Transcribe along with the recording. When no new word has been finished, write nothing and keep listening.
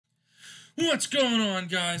What's going on,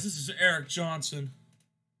 guys? This is Eric Johnson.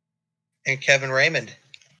 And Kevin Raymond.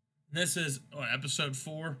 This is episode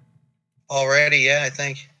 4. Already, yeah, I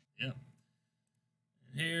think. Yep.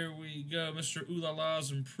 And here we go. Mr.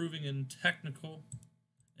 Ulala's improving in technical.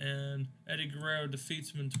 And Eddie Guerrero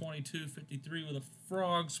defeats him in 22:53 with a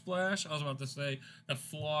frog splash. I was about to say the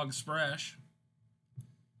flog splash.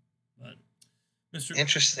 But Mr.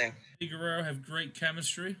 Interesting. Eddie Guerrero have great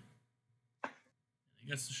chemistry. He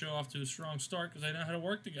gets to show off to a strong start because they know how to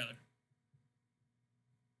work together.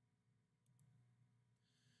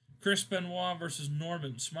 Chris Benoit versus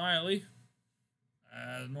Norman Smiley.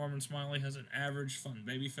 Norman Smiley has an average fun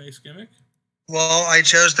babyface gimmick. Well, I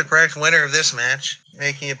chose the correct winner of this match,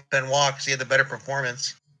 making it Benoit because he had the better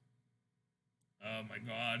performance. Oh my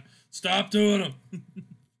God. Stop doing him.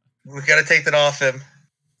 We got to take that off him.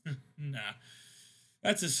 Nah.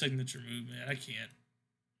 That's his signature move, man. I can't.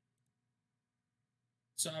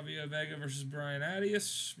 Savio Vega versus Brian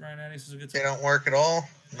Adias. Brian Adias is a good They don't work at all.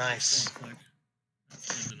 Nice.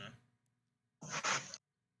 That's good to know.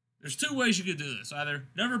 There's 2 ways you could do this. Either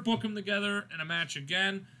never book them together in a match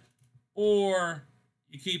again, or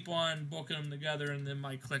you keep on booking them together and then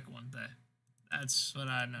might click one day. That's what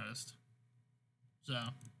I noticed. So,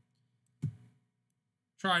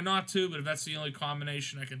 try not to, but if that's the only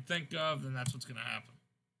combination I can think of, then that's what's going to happen.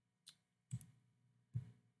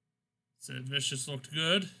 Sid Vicious looked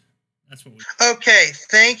good. That's what we. Okay,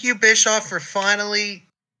 thank you, Bischoff, for finally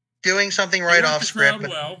doing something right off script.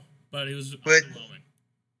 Well, but he was underwhelming.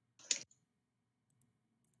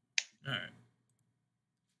 All right.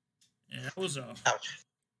 Yeah, that was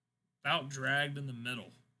about dragged in the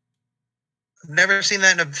middle. I've never seen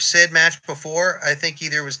that in a Sid match before. I think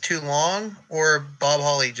either it was too long or Bob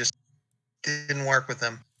Holly just didn't work with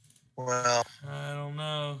him. Well, I don't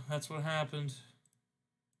know. That's what happened.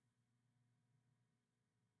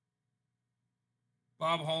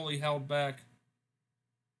 Bob Holly held back.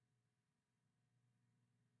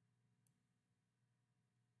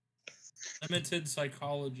 Limited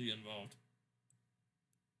psychology involved.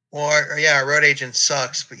 Well, yeah, our road agent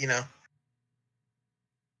sucks, but you know.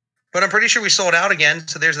 But I'm pretty sure we sold out again,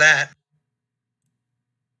 so there's that.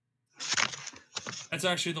 That's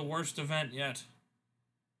actually the worst event yet.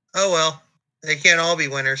 Oh, well. They can't all be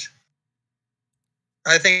winners.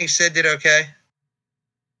 I think Sid did okay.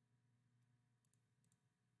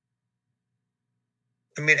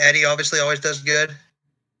 I mean, Eddie obviously always does good.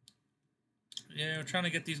 Yeah, we're trying to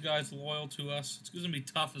get these guys loyal to us. It's going to be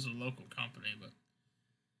tough as a local company, but...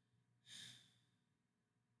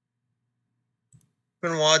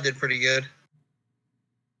 Benoit did pretty good.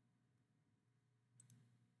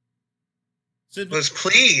 Sid was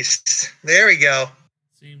pleased. There we go.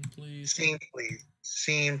 Seemed pleased. Seemed pleased.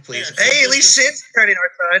 Seemed pleased. There, hey, at least Sid's turning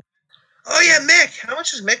our side. Oh, yeah, Mick. How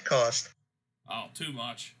much does Mick cost? Oh, too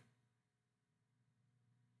much.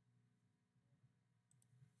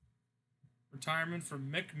 Retirement for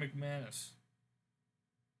Mick McManus.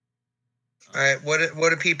 All right, what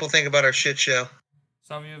do people think about our shit show?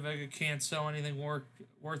 Savio Vega can't sell anything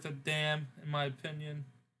worth a damn, in my opinion.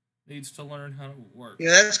 Needs to learn how to work. Yeah,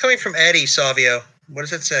 that's coming from Eddie Savio. What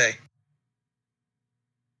does it say?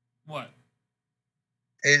 What?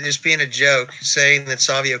 It's just being a joke, saying that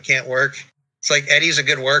Savio can't work. It's like Eddie's a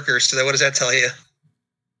good worker, so what does that tell you?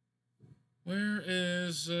 Where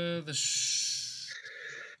is the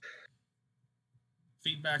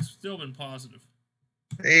feedback's still been positive.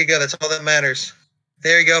 There you go. That's all that matters.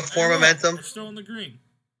 There you go. For momentum. We're still in the green.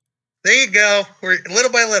 There you go. We're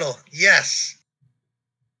little by little. Yes.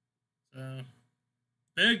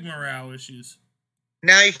 Big morale issues.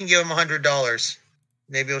 Now you can give him $100.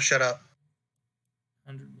 Maybe he'll shut up.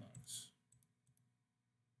 $100.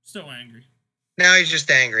 Still angry. Now he's just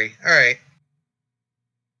angry. All right.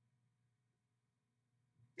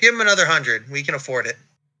 Give him another 100. We can afford it.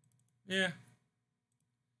 Yeah.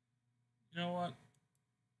 You know what?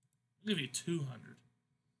 I'll give you 200.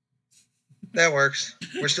 That works.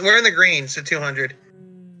 We're in the green, so 200.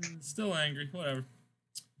 Still angry. Whatever.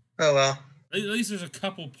 Oh, well. At least there's a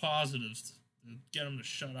couple positives to get him to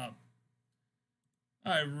shut up.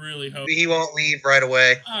 I really hope he won't leave right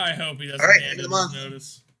away. I hope he doesn't hand in his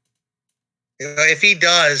notice. If he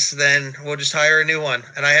does, then we'll just hire a new one.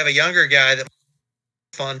 And I have a younger guy that's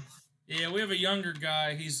fun. Yeah, we have a younger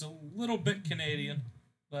guy. He's a little bit Canadian,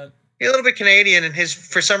 but a little bit Canadian, and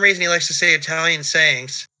for some reason he likes to say Italian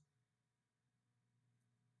sayings.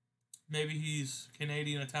 Maybe he's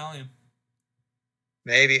Canadian Italian.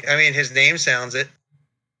 Maybe. I mean, his name sounds it.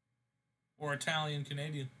 Or Italian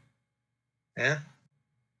Canadian. Yeah.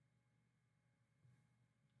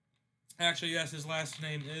 Actually, yes, his last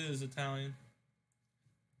name is Italian.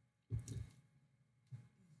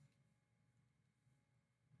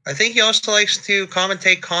 I think he also likes to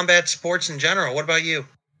commentate combat sports in general. What about you?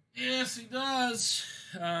 Yes, he does.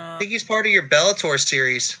 I think he's part of your Bellator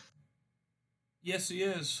series. Yes, he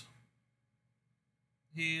is.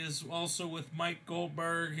 He is also with Mike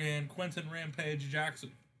Goldberg and Quentin Rampage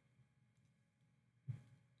Jackson.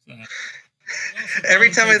 So,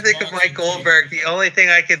 every time I think of Mike Goldberg, the only thing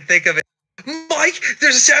I can think of is, Mike,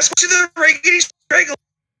 there's a Sasquatch in the ring and he's strangled.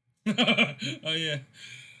 Oh, yeah.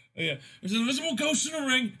 Oh, yeah. There's an invisible ghost in the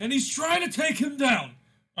ring and he's trying to take him down.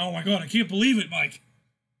 Oh, my God. I can't believe it, Mike.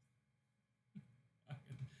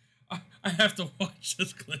 I have to watch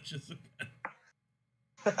this glitches again.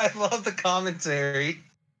 I love the commentary.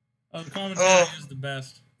 Oh, the commentary is the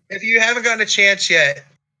best. If you haven't gotten a chance yet,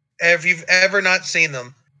 if you've ever not seen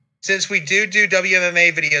them, since we do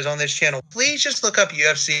WMMA videos on this channel, please just look up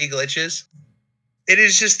UFC glitches. It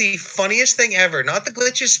is just the funniest thing ever. Not the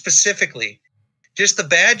glitches specifically. Just the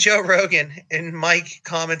bad Joe Rogan and Mike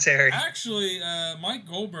commentary. Actually, Mike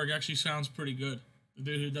Goldberg actually sounds pretty good. The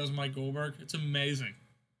dude who does Mike Goldberg. It's amazing.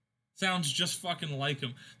 Sounds just fucking like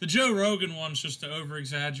him. The Joe Rogan one's just to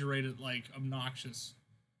over-exaggerate it, like, obnoxious.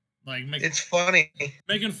 Like, it's funny.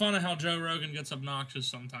 Making fun of how Joe Rogan gets obnoxious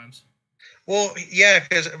sometimes. Well, yeah,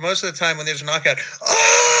 because most of the time when there's a knockout,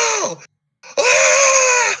 oh!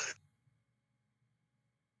 Oh!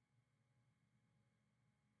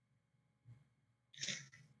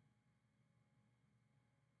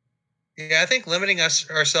 Yeah, I think limiting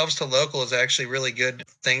ourselves to local is actually a really good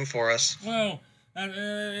thing for us. Well,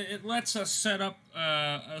 it lets us set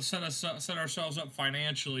ourselves up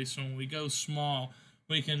financially, so when we go small,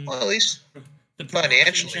 we can. Well, at least the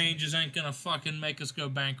production changes ain't gonna fucking make us go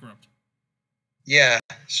bankrupt. Yeah,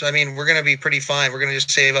 so I mean, we're gonna be pretty fine. We're gonna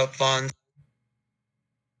just save up funds.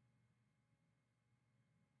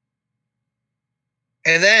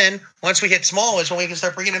 And then once we hit small is when we can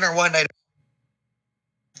start bringing in our one night.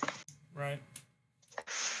 Right.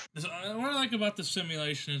 What I like about the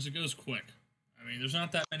simulation is it goes quick. I mean, there's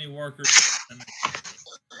not that many workers.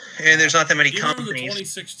 And there's not that many companies. Remember the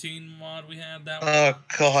 2016 mod we had? That Oh,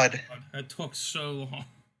 God. It took so long.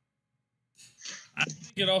 I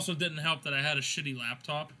think it also didn't help that I had a shitty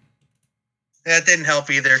laptop. That didn't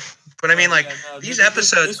help either. But I mean, these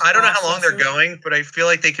episodes, I don't know how long they're going, but I feel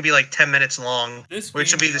like they could be like 10 minutes long,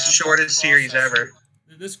 which would be the shortest series ever.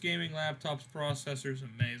 This gaming laptop's processor is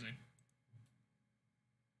amazing.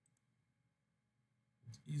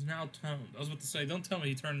 He's now toned. I was about to say, don't tell me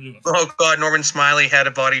he turned into a... Oh, God, Norman Smiley had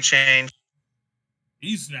a body change.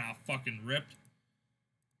 He's now fucking ripped.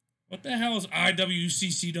 What the hell is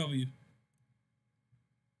IWCCW?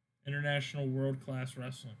 International World Class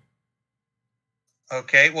Wrestling.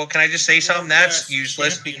 Okay, well, can I just say something? That's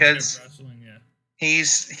useless because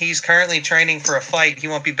he's currently training for a fight. He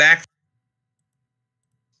won't be back.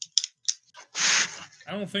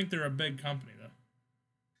 I don't think they're a big company, though.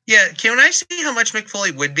 Yeah, can I see how much Mick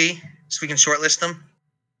Foley would be so we can shortlist them?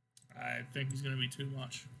 I think he's going to be too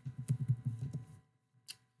much.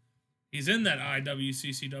 He's in that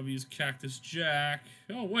IWCCW's Cactus Jack.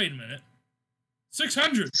 Oh, wait a minute.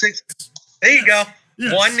 600. There you go.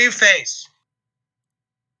 Yes. One new face.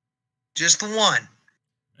 Just the one.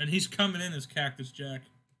 And he's coming in as Cactus Jack.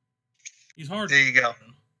 He's hard. There you go.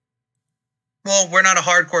 Well, we're not a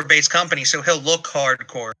hardcore-based company, so he'll look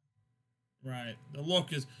hardcore. Right. The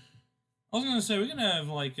look is... I was going to say, we're going to have,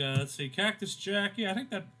 like, let's see, Cactus Jack. Yeah, I think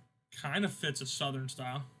that kind of fits a Southern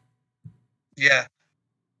style. Yeah.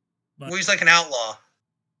 But, well, he's like an outlaw.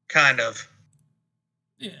 Kind of.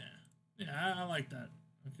 Yeah. Yeah, I like that.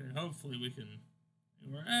 Okay, hopefully we can...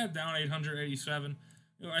 We're down 887.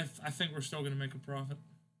 I think we're still going to make a profit.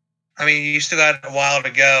 I mean, you still got a while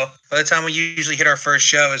to go. By the time we usually hit our first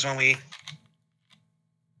show is when we...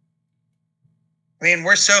 I mean,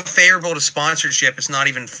 we're so favorable to sponsorship, it's not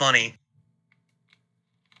even funny.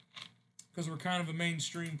 Because we're kind of a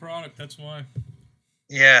mainstream product, that's why.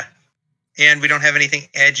 Yeah. And we don't have anything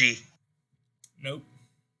edgy. Nope.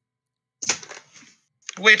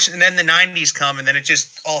 And then the 90s come, and then it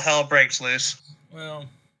just all hell breaks loose. Well...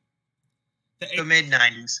 The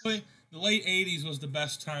mid-90s. The late 80s was the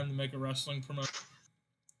best time to make a wrestling promotion.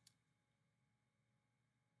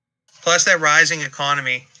 Plus that rising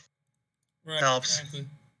economy helps. Exactly.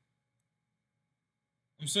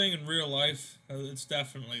 I'm saying in real life, it's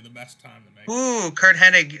definitely the best time to make it. Ooh, Kurt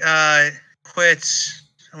Hennig quits.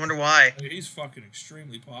 I wonder why. He's fucking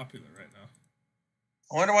extremely popular right now.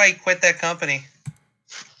 I wonder why he quit that company.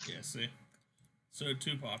 Yeah, see? So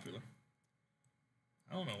too popular.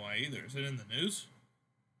 I don't know why either. Is it in the news?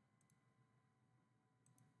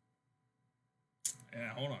 Yeah,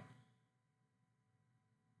 hold on.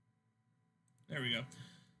 There we go.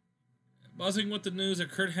 buzzing with the news that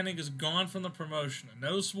Kurt Hennig is gone from the promotion. A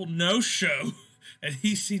noticeable no-show at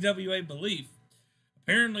ECWA Belief.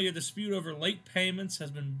 Apparently, a dispute over late payments has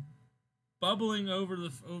been bubbling over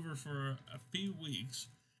for a few weeks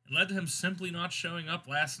and led to him simply not showing up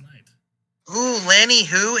last night. Ooh, Lanny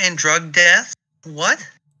who and drug death? What?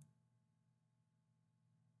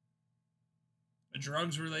 A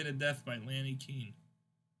drugs-related death by Lanny Keene.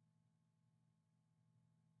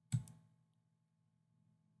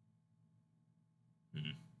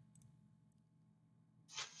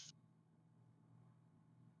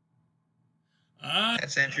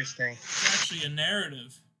 That's interesting. It's actually a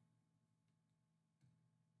narrative.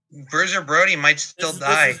 Bruiser Brody might still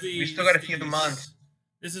die. We still got a few months.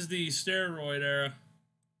 This is the steroid era.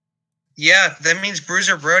 Yeah, that means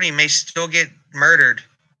Bruiser Brody may still get murdered.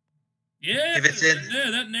 Yeah, if it's in.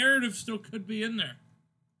 Yeah, that narrative still could be in there.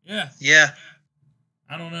 Yeah. Yeah.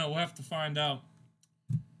 I don't know. We'll have to find out.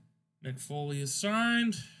 Mick Foley is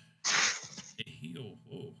signed. A heel.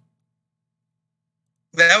 Oh.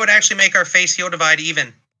 That would actually make our face heel divide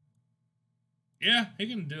even. Yeah, he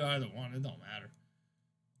can do either one. It don't matter.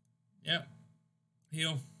 Yep.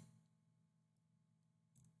 Heel.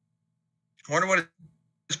 I wonder what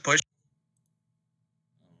his push.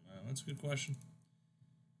 I don't know. That's a good question.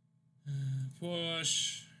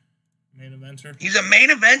 Push. Main eventer. He's a main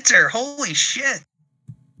eventer. Holy shit.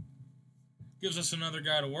 Gives us another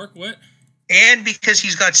guy to work with. And because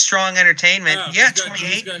he's got strong entertainment. Yeah,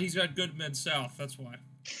 28. He's got good Mid-South. That's why.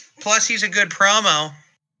 Plus, he's a good promo.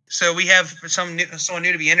 So we have someone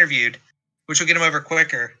new to be interviewed, which will get him over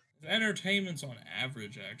quicker. His entertainment's on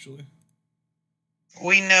average, actually.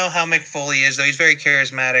 We know how Mick Foley is, though. He's very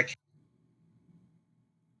charismatic.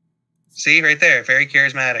 See, right there. Very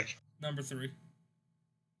charismatic. Number 3.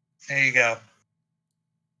 There you go.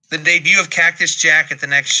 The debut of Cactus Jack at the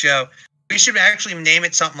next show. We should actually name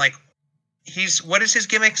it something like... What is his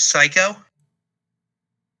gimmick? Psycho?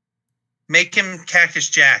 Make him Cactus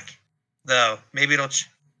Jack, though. Maybe it'll...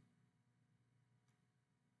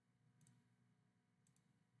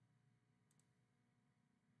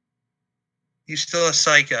 He's still a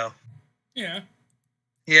psycho. Yeah.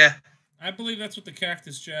 Yeah. I believe that's what the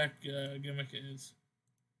Cactus Jack gimmick is.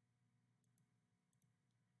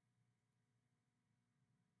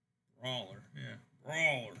 Brawler. Yeah.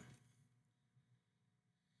 Brawler.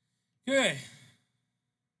 Okay.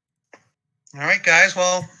 All right, guys.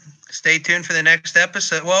 Well, stay tuned for the next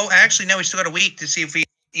episode. Well, actually, no. We still got a week to see if we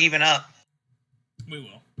even up. We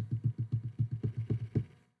will.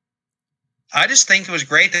 I just think it was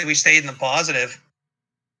great that we stayed in the positive.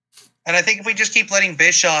 And I think if we just keep letting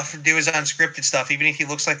Bischoff do his unscripted stuff, even if he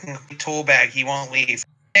looks like a tool bag, he won't leave.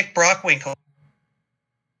 Nick Bockwinkel.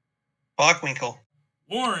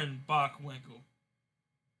 Warren Bockwinkel.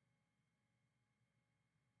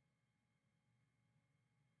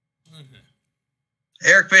 Okay.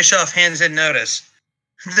 Eric Bischoff hands in notice.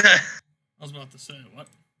 I was about to say, what?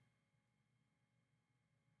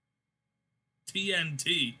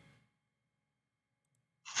 TNT.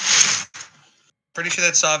 Pretty sure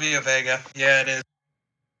that's Savio Vega. Yeah, it is.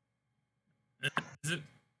 Is it?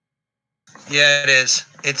 Yeah, it is.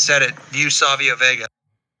 It said it. View Savio Vega.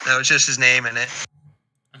 That was just his name in it.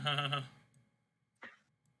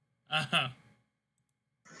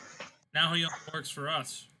 Now he only works for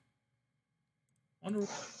us. Wonder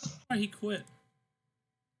why he quit.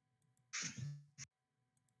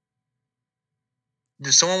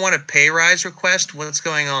 Does someone want a pay rise request? What's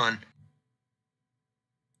going on?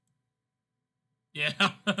 Yeah.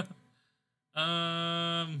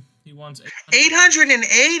 He wants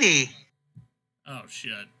 880. Oh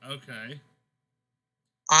shit. Okay.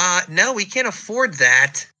 No, we can't afford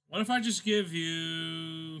that. What if I just give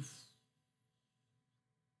you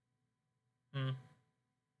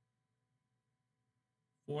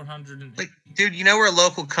 480? Like, dude, you know we're a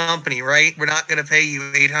local company, right? We're not going to pay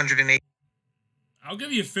you 880. I'll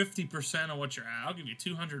give you 50% of what you're at. I'll give you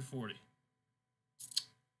 240.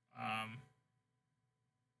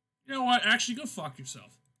 You know what? Actually, go fuck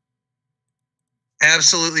yourself.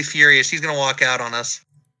 Absolutely furious. He's going to walk out on us.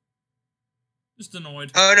 Just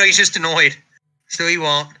annoyed. Oh, no, he's just annoyed. So he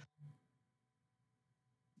won't.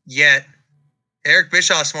 Yet. Eric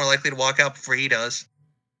Bischoff's more likely to walk out before he does.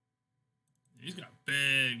 He's got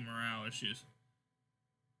big morale issues.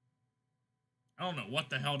 I don't know what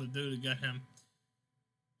the hell to do to get him.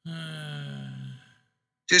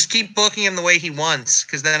 Just keep booking him the way he wants,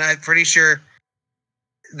 because then I'm pretty sure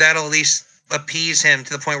that'll at least appease him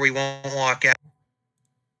to the point where he won't walk out.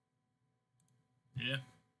 Yeah.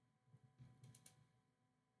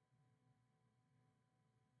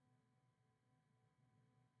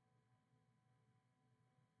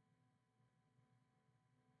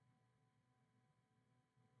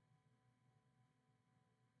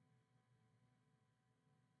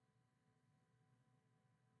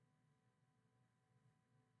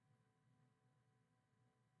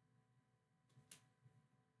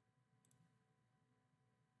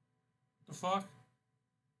 The fuck?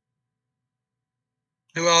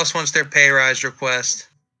 Who else wants their pay rise request?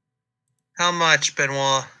 How much,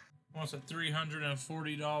 Benoit? Wants a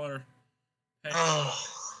 $340 pay. Oh,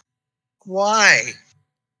 why?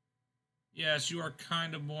 Yes, you are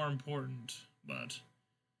kind of more important, but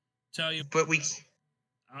tell you, But we.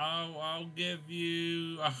 I'll give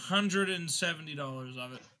you $170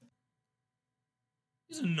 of it.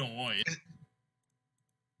 He's annoyed.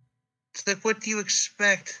 It's like, what do you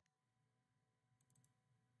expect?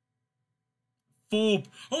 I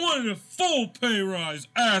wanted a full pay rise,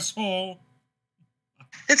 asshole.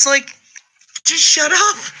 It's like, just shut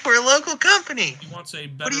up. We're a local company. He wants a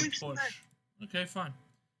better push. Okay, fine.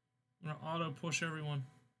 I'm gonna auto push everyone.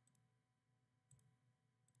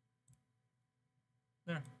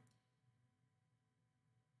 There.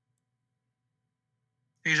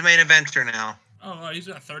 He's a main eventer now. Oh, he's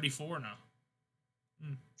got 34 now.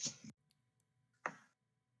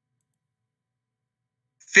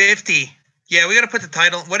 50. Yeah, we got to put the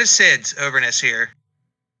title. What is Sid's overness here?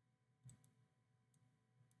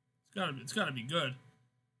 It's gotta be good.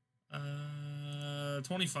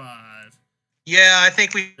 25. Yeah, I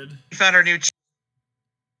think we found our new.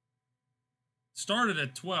 Started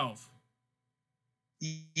at 12.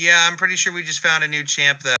 Yeah, I'm pretty sure we just found a new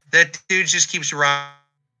champ though. That dude just keeps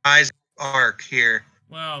rising arc here.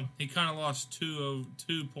 Well, he kind of lost 2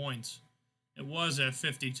 points. It was at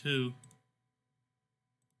 52.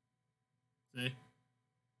 See?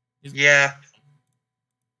 Yeah.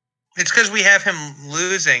 It's because we have him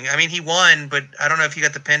losing. I mean, he won, but I don't know if he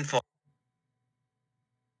got the pinfall.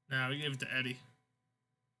 Now we gave it to Eddie.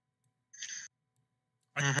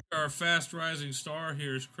 I think our fast rising star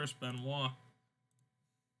here is Chris Benoit.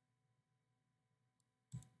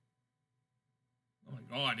 Oh my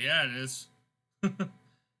god, yeah, it is.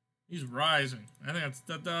 He's rising. I think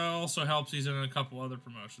that also helps he's in a couple other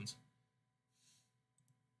promotions.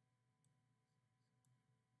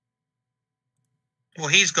 Well,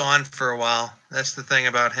 he's gone for a while. That's the thing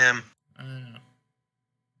about him. I know.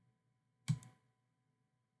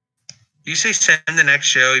 You say send the next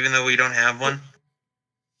show even though we don't have one?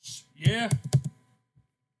 Yeah.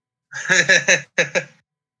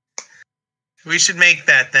 We should make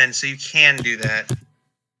that then so you can do that.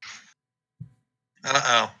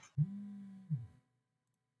 Uh-oh.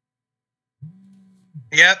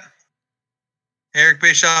 Yep. Eric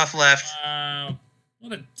Bischoff left. Wow.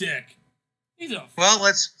 What a dick. He's a... Well,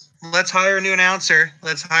 let's hire a new announcer.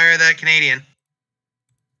 Let's hire that Canadian. If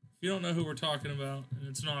you don't know who we're talking about, and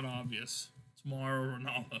it's not obvious, it's Mauro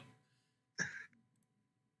Ronaldo.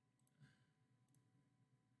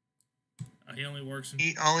 He only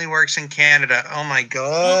works in Canada. Oh my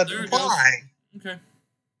god. Oh, why? Okay.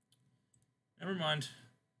 Never mind.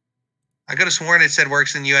 I could have sworn it said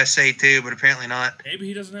works in USA too, but apparently not. Maybe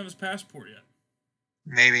he doesn't have his passport yet.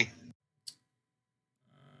 Maybe.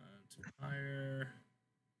 To hire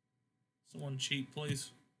someone cheap,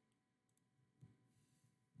 please.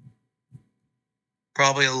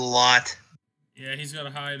 Probably a lot. Yeah, he's got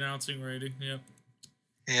a high announcing rating. Yep.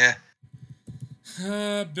 Yeah.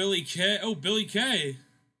 Billy Kay. Oh, Billy Kay.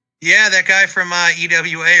 Yeah, that guy from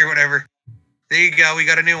EWA or whatever. There you go. We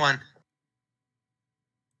got a new one.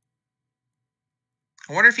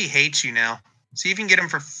 I wonder if he hates you now. See if you can get him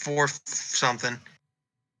for 4 something.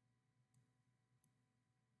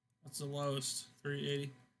 What's the lowest?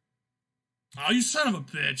 380. Oh, you son of a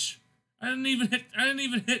bitch! I didn't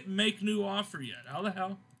even hit make new offer yet. How the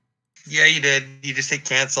hell? Yeah, you did. You just hit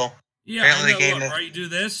cancel. Yeah, apparently I know. Look, right? You do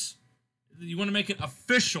this. You want to make it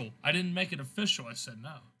official. I didn't make it official. I said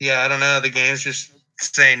no. Yeah, I don't know. The game's just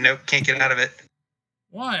saying nope, can't get out of it.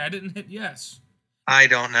 Why? I didn't hit yes. I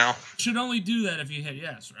don't know. You should only do that if you hit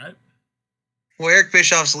yes, right? Well, Eric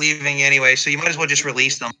Bischoff's leaving anyway, so you might as well just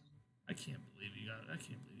release them. I can't believe you got it. I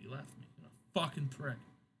can't believe you left me. You're a fucking prick.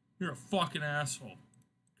 You're a fucking asshole.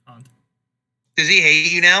 Cunt. Does he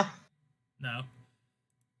hate you now? No.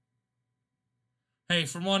 Hey,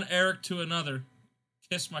 from one Eric to another,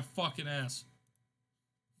 kiss my fucking ass.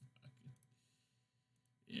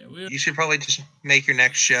 Yeah, you should probably just make your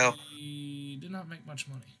next show. We did not make much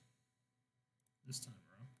money this time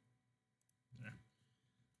around. Yeah.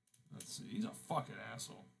 Let's see. He's a fucking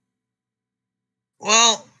asshole.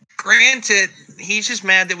 Well, granted, he's just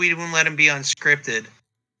mad that we wouldn't let him be unscripted.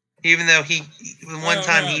 Even though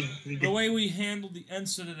the way we handled the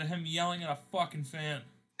incident of him yelling at a fucking fan.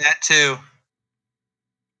 That too.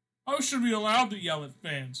 How should we be allowed to yell at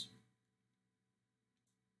fans?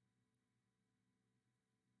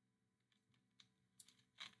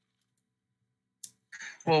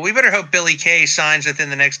 Well, we better hope Billy Kay signs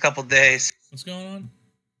within the next couple days. What's going on?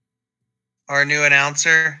 Our new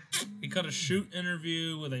announcer. He cut a shoot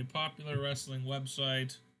interview with a popular wrestling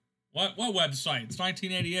website. What website? It's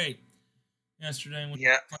 1988. Yesterday, when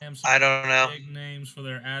Yeah, claims I don't know. big names for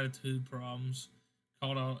their attitude problems.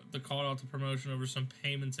 Called out the promotion over some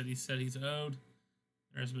payments that he said he's owed.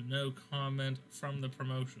 There has been no comment from the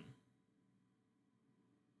promotion.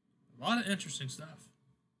 A lot of interesting stuff.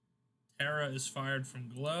 Tara is fired from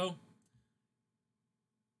Glow.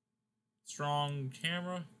 Strong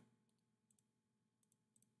camera.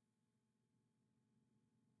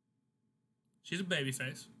 She's a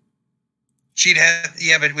babyface. She'd have,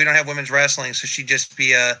 yeah, but we don't have women's wrestling, so she'd just be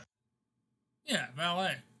Yeah,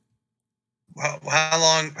 valet.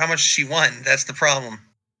 How much she won? That's the problem.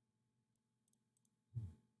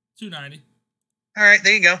 $290. All right,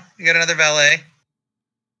 there you go. You got another valet.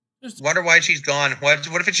 Just, Wonder why she's gone. What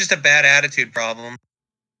if it's just a bad attitude problem?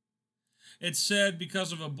 It's said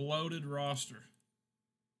because of a bloated roster.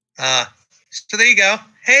 So there you go.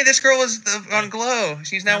 Hey, this girl was on Glow.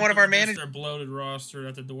 She's now one of our managers. Their bloated roster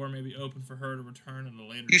that the door may be open for her to return at a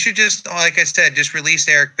later. You should just, like I said, just release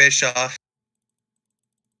Eric Bischoff.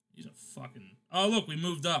 He's a fucking. Oh look, we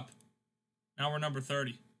moved up. Now we're number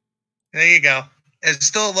 30. There you go. It's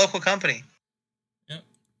still a local company. Yep.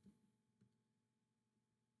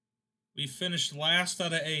 We finished last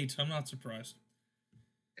out of 8. I'm not surprised.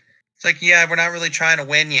 It's like, yeah, we're not really trying to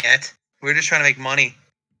win yet. We're just trying to make money.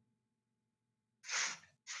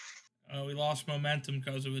 We lost momentum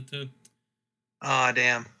because of it, too. Aw,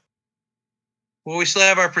 damn. Well, we still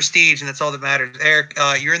have our prestige, and that's all that matters. Eric,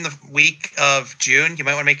 you're in the week of June. You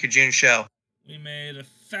might want to make your June show. We made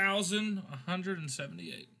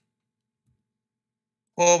 1,178.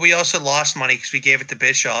 Well, we also lost money because we gave it to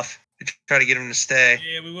Bischoff to try to get him to stay.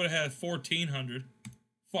 Yeah, we would have had 1,400.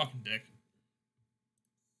 Fucking dick.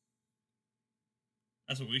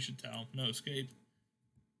 That's what we should tell him. No escape.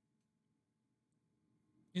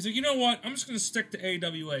 He's like, you know what? I'm just going to stick to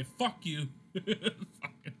AWA. Fuck you. It's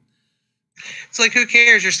like, who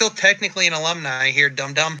cares? You're still technically an alumni here,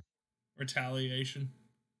 dum-dum. Retaliation.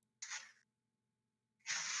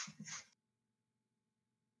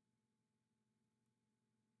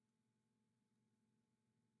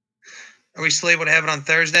 Are we still able to have it on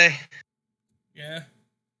Thursday? Yeah.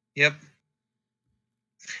 Yep.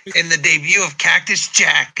 In the debut of Cactus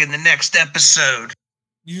Jack in the next episode.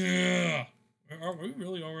 Yeah. Are we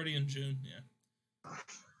really already in June? Yeah.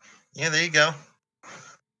 Yeah, there you go.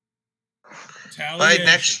 Right,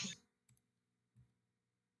 next.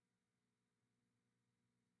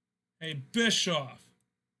 Hey, Bischoff.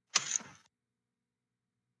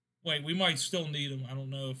 Wait, we might still need him. I don't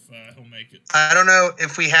know if he'll make it. I don't know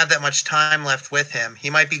if we have that much time left with him. He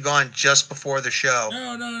might be gone just before the show.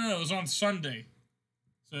 No. It was on Sunday.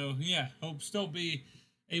 So, yeah, he'll still be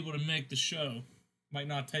able to make the show. Might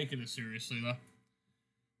not take it as seriously, though.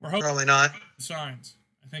 We're hoping. Probably not. Signs.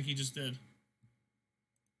 I think he just did.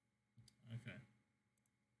 Okay.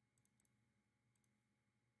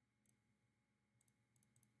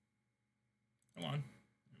 Come on.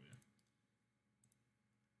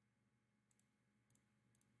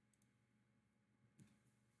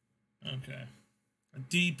 Okay. A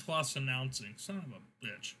D+ announcing. Son of a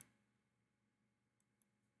bitch.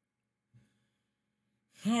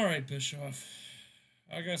 All right, Bischoff.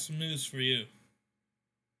 I got some news for you.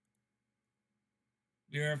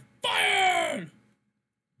 You're fired!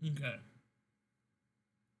 Okay.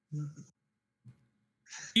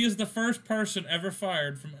 He is the first person ever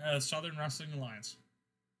fired from Southern Wrestling Alliance.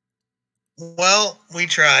 Well, we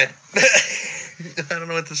tried. I don't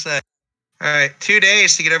know what to say. All right, 2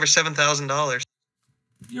 days to get over $7,000.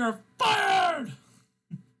 You're fired!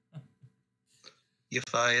 You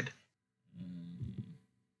fired.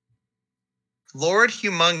 Lord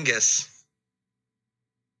Humongous.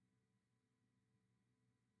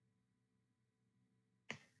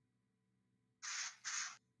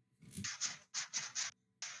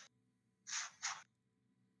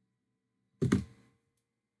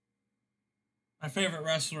 My favorite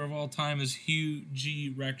wrestler of all time is Hugh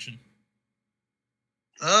G. Rection.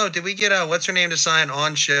 Oh, did we get what's her name to sign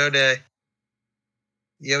on show day?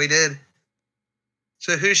 Yeah, we did.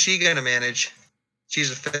 So who's she gonna manage?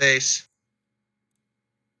 She's a face.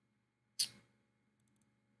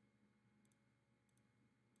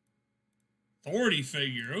 Authority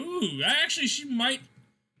figure. Ooh, actually, she might.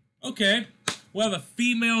 Okay, we'll have a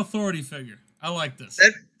female authority figure. I like this.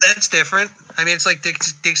 That's different. I mean, it's like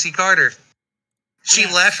Dixie Carter. She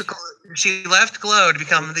left Glow to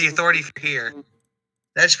become the authority figure here.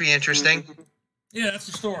 That should be interesting. Yeah, that's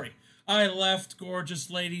the story. I left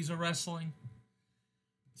gorgeous ladies of wrestling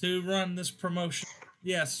to run this promotion.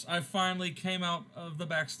 Yes, I finally came out of the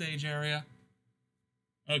backstage area.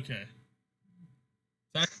 Okay.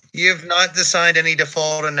 You have not assigned any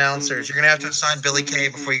default announcers. You're going to have to assign Billy Kay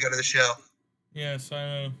before you go to the show. Yes, I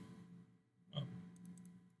know. Oh.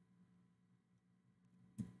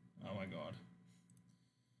 Oh my god.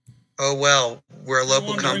 Oh, well, we're a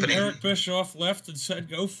local company. Eric Bischoff left and said,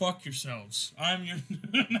 go fuck yourselves. I'm your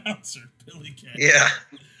announcer, Billy Kay. Yeah.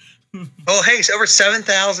 Oh, hey, it's over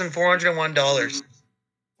 $7,401.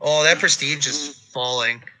 Oh, that prestige is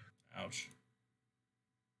falling. Ouch.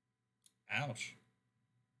 Ouch.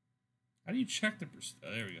 How do you check the prestige?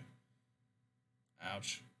 Oh, there we go.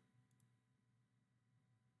 Ouch.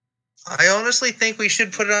 I honestly think we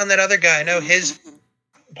should put it on that other guy. I know his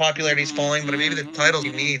popularity's falling, but maybe the title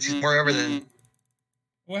he needs. He's more over than...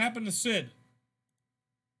 What happened to Sid?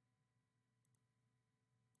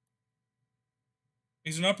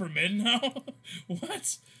 He's an upper mid now?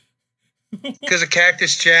 What? Because of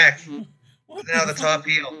Cactus Jack. What now the top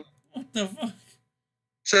heel. What the fuck?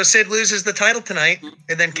 So Sid loses the title tonight,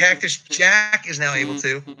 and then Cactus Jack is now able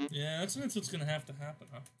to. Yeah, that's what's going to have to happen,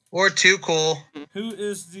 huh? Or Too Cool. Who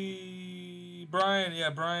is the... Brian, yeah,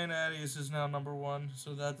 Brian Addies is now number 1,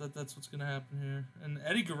 so that's what's going to happen here. And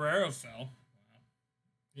Eddie Guerrero fell. Wow.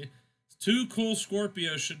 Yeah. Too Cool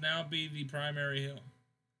Scorpio should now be the primary heel.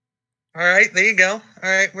 All right, there you go. All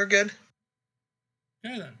right, we're good.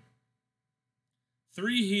 Okay, then.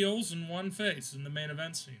 3 heels and 1 face in the main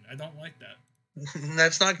event scene. I don't like that.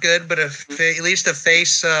 That's not good, but at least a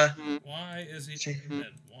face... Why is he mid?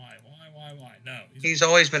 Why? No. He's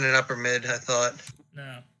always been an upper mid, I thought.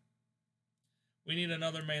 No. We need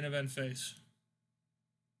another main event face.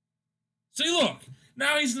 See, look!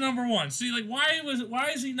 Now he's the number 1. See, like, why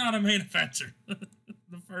is he not a main eventer?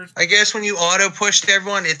 The first. I guess when you auto-pushed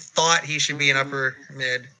everyone, it thought he should be an upper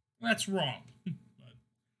mid. That's wrong.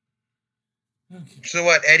 Okay. So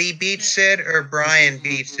what, Eddie beats Sid or Brian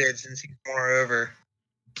beats Sid since he's more over?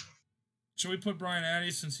 Should we put Brian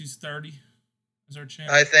Addy since he's 30 as our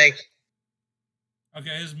champ? I think.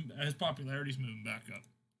 Okay, his popularity's moving back up.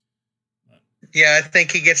 Yeah, I think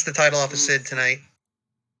he gets the title off of Sid tonight.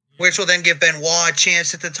 Yeah. Which will then give Benoit a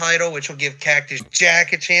chance at the title, which will give Cactus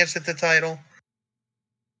Jack a chance at the title.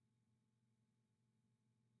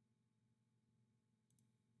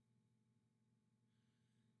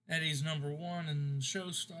 Eddie's number 1 in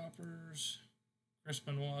Showstoppers. Chris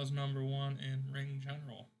Benoit's number 1 in Ring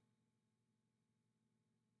General.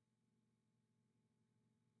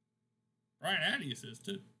 Brian Addies is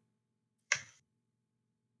too.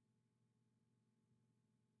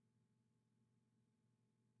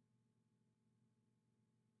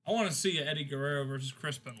 I want to see an Eddie Guerrero versus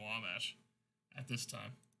Chris Benoit match at this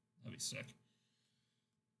time. That'd be sick.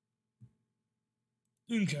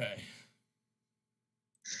 Okay.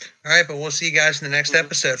 All right, but we'll see you guys in the next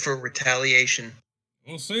episode for Retaliation.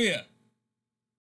 We'll see ya.